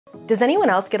Does anyone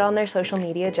else get on their social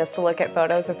media just to look at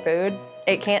photos of food?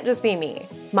 It can't just be me.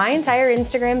 My entire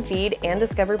Instagram feed and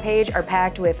Discover page are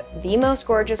packed with the most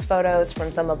gorgeous photos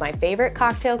from some of my favorite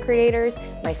cocktail creators,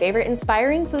 my favorite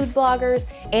inspiring food bloggers,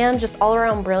 and just all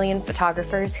around brilliant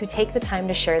photographers who take the time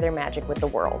to share their magic with the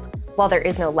world. While there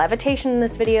is no levitation in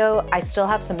this video, I still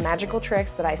have some magical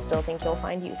tricks that I still think you'll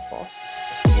find useful.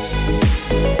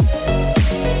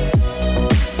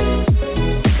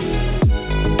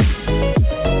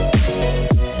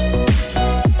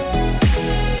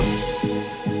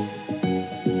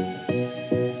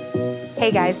 Hey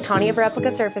guys, Tanya of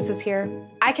Replica Surfaces here.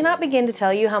 I cannot begin to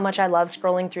tell you how much I love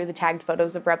scrolling through the tagged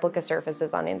photos of replica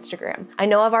surfaces on Instagram. I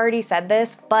know I've already said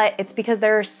this, but it's because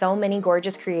there are so many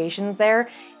gorgeous creations there.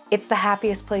 It's the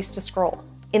happiest place to scroll.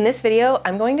 In this video,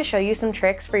 I'm going to show you some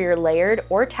tricks for your layered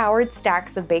or towered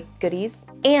stacks of baked goodies,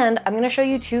 and I'm going to show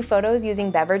you 2 photos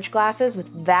using beverage glasses with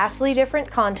vastly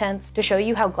different contents to show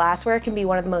you how glassware can be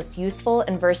one of the most useful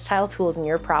and versatile tools in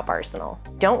your prop arsenal.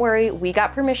 Don't worry, we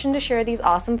got permission to share these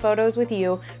awesome photos with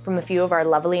you from a few of our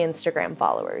lovely Instagram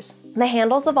followers. The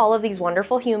handles of all of these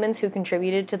wonderful humans who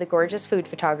contributed to the gorgeous food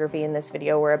photography in this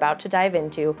video we're about to dive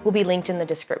into will be linked in the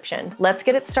description. Let's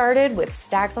get it started with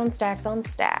stacks on stacks on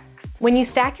stacks. When you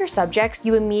stack your subjects,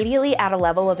 you immediately add a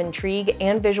level of intrigue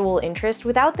and visual interest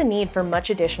without the need for much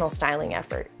additional styling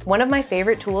effort. One of my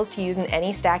favorite tools to use in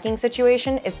any stacking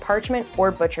situation is parchment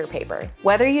or butcher paper.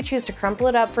 Whether you choose to crumple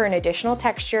it up for an additional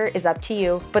texture is up to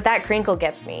you, but that crinkle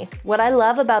gets me. What I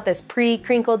love about this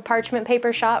pre-crinkled parchment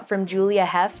paper shot from Julia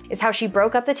Heff is how she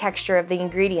broke up the texture of the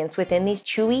ingredients within these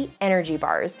chewy energy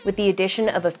bars with the addition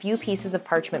of a few pieces of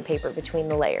parchment paper between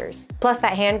the layers. Plus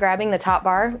that hand grabbing the top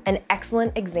bar, an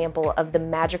excellent example of the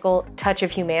magical touch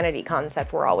of humanity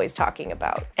concept we're always talking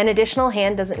about. An additional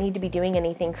hand doesn't need to be doing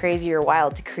anything crazy or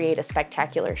wild to create a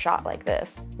spectacular shot like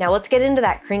this. Now let's get into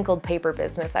that crinkled paper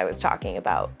business I was talking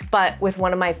about, but with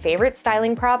one of my favorite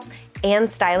styling props and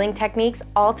styling techniques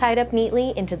all tied up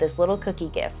neatly into this little cookie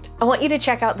gift. I want you to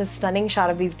check out this stunning shot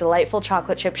of these delightful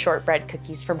chocolate chip shortbread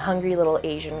cookies from Hungry Little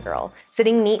Asian Girl,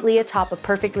 sitting neatly atop a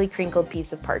perfectly crinkled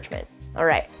piece of parchment. All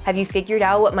right, have you figured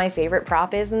out what my favorite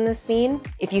prop is in this scene?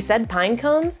 If you said pine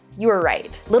cones, you were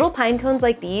right. Little pine cones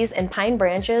like these and pine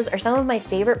branches are some of my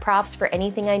favorite props for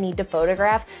anything I need to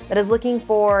photograph that is looking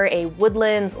for a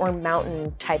woodlands or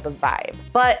mountain type of vibe.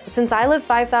 But since I live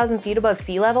 5,000 feet above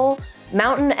sea level,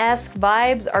 mountain-esque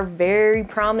vibes are very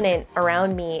prominent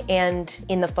around me and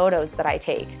in the photos that I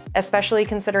take, especially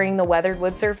considering the weathered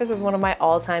wood surface is one of my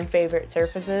all-time favorite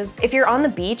surfaces. If you're on the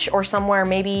beach or somewhere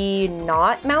maybe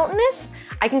not mountainous,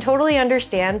 I can totally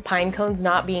understand pine cones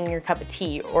not being your cup of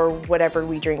tea or whatever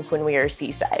we drink when we are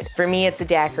seaside. For me, it's a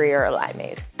daiquiri or a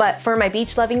limeade. But for my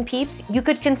beach-loving peeps, you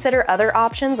could consider other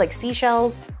options like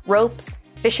seashells, ropes,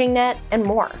 fishing net, and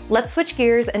more. Let's switch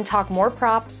gears and talk more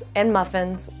props and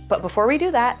muffins, but before we do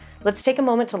that, let's take a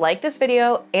moment to like this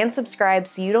video and subscribe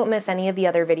so you don't miss any of the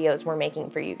other videos we're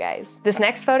making for you guys. This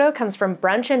next photo comes from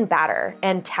Brunch and Batter,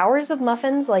 and towers of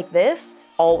muffins like this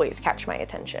always catch my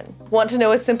attention. Want to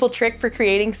know a simple trick for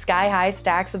creating sky-high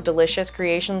stacks of delicious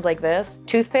creations like this?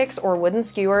 Toothpicks or wooden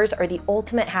skewers are the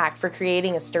ultimate hack for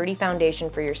creating a sturdy foundation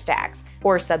for your stacks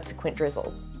or subsequent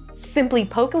drizzles. Simply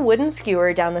poke a wooden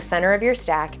skewer down the center of your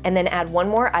stack and then add one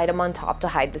more item on top to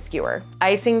hide the skewer.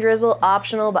 Icing drizzle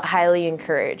optional but highly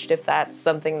encouraged if that's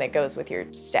something that goes with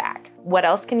your stack. What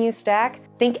else can you stack?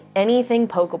 Think anything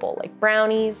pokeable like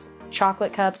brownies,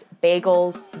 chocolate cups,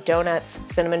 bagels, donuts,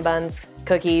 cinnamon buns,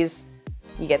 cookies.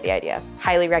 You get the idea.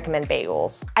 Highly recommend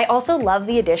bagels. I also love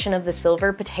the addition of the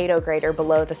silver potato grater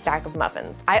below the stack of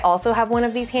muffins. I also have one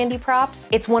of these handy props.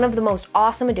 It's one of the most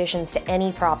awesome additions to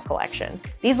any prop collection.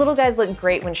 These little guys look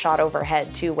great when shot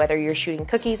overhead too, whether you're shooting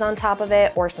cookies on top of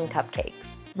it or some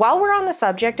cupcakes. While we're on the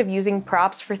subject of using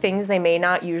props for things they may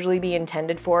not usually be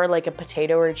intended for, like a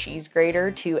potato or cheese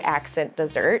grater to accent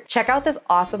dessert, check out this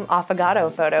awesome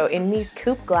affogato photo in these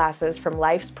coupe glasses from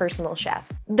Life's Personal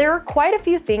Chef. There are quite a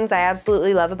few things I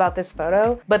absolutely love about this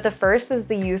photo, but the first is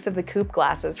the use of the coupe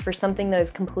glasses for something that is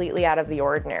completely out of the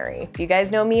ordinary. If you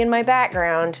guys know me and my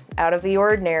background, out of the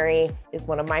ordinary is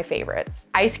one of my favorites.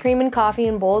 Ice cream and coffee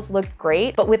in bowls look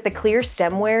great, but with the clear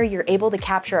stemware, you're able to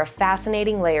capture a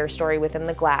fascinating layer story within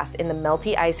the glass in the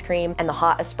melty ice cream and the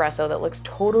hot espresso that looks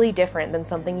totally different than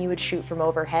something you would shoot from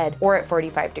overhead or at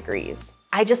 45 degrees.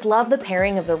 I just love the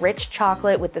pairing of the rich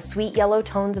chocolate with the sweet yellow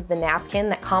tones of the napkin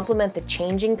that complement the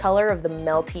changing color of the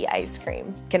melty ice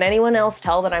cream. Can anyone else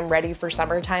tell that I'm ready for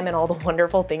summertime and all the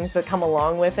wonderful things that come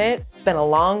along with it? It's been a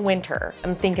long winter.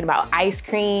 I'm thinking about ice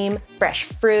cream, fresh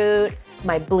fruit,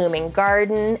 my blooming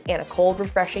garden, and a cold,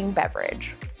 refreshing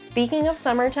beverage. Speaking of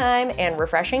summertime and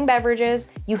refreshing beverages,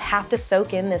 you have to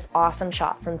soak in this awesome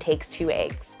shot from Takes 2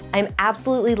 Eggs. I'm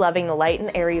absolutely loving the light and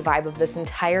airy vibe of this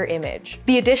entire image.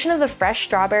 The addition of the fresh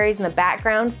strawberries in the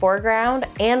background, foreground,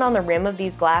 and on the rim of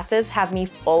these glasses have me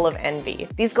full of envy.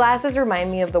 These glasses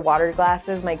remind me of the water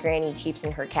glasses my granny keeps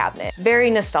in her cabinet. Very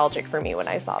nostalgic for me when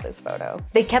I saw this photo.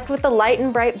 They kept with the light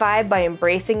and bright vibe by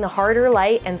embracing the harder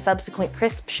light and subsequent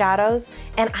crisp shadows,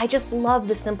 and I just love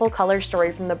the simple color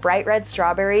story from the bright red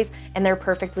strawberries and their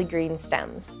perfectly green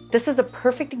stems. This is a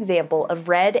perfect example of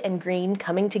red and green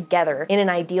coming together in an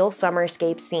ideal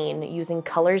summerscape scene using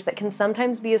colors that can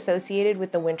sometimes be associated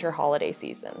with the winter holiday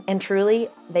season. And truly,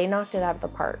 they knocked it out of the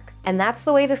park. And that's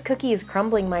the way this cookie is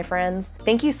crumbling, my friends.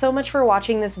 Thank you so much for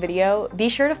watching this video. Be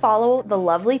sure to follow the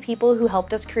lovely people who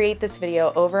helped us create this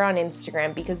video over on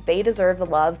Instagram because they deserve the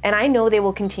love, and I know they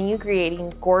will continue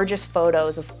creating gorgeous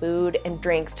photos of food and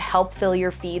drinks to help fill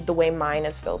your feed the way mine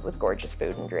is filled with gorgeous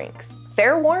food and drinks.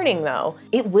 Fair warning though,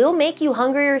 it will make you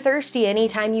hungry or thirsty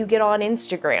anytime you get on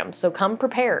Instagram, so come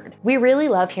prepared. We really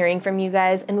love hearing from you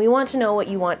guys, and we want to know what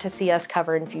you want to see us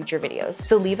cover in future videos,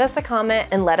 so leave us a comment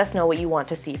and let us know what you want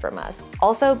to see from us.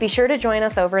 Also, be sure to join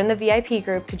us over in the VIP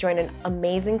group to join an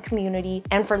amazing community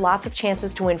and for lots of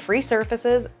chances to win free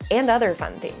surfaces and other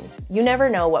fun things. You never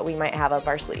know what we might have up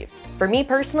our sleeves. For me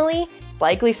personally, it's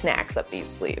likely snacks up these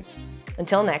sleeves.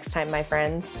 Until next time, my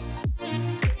friends.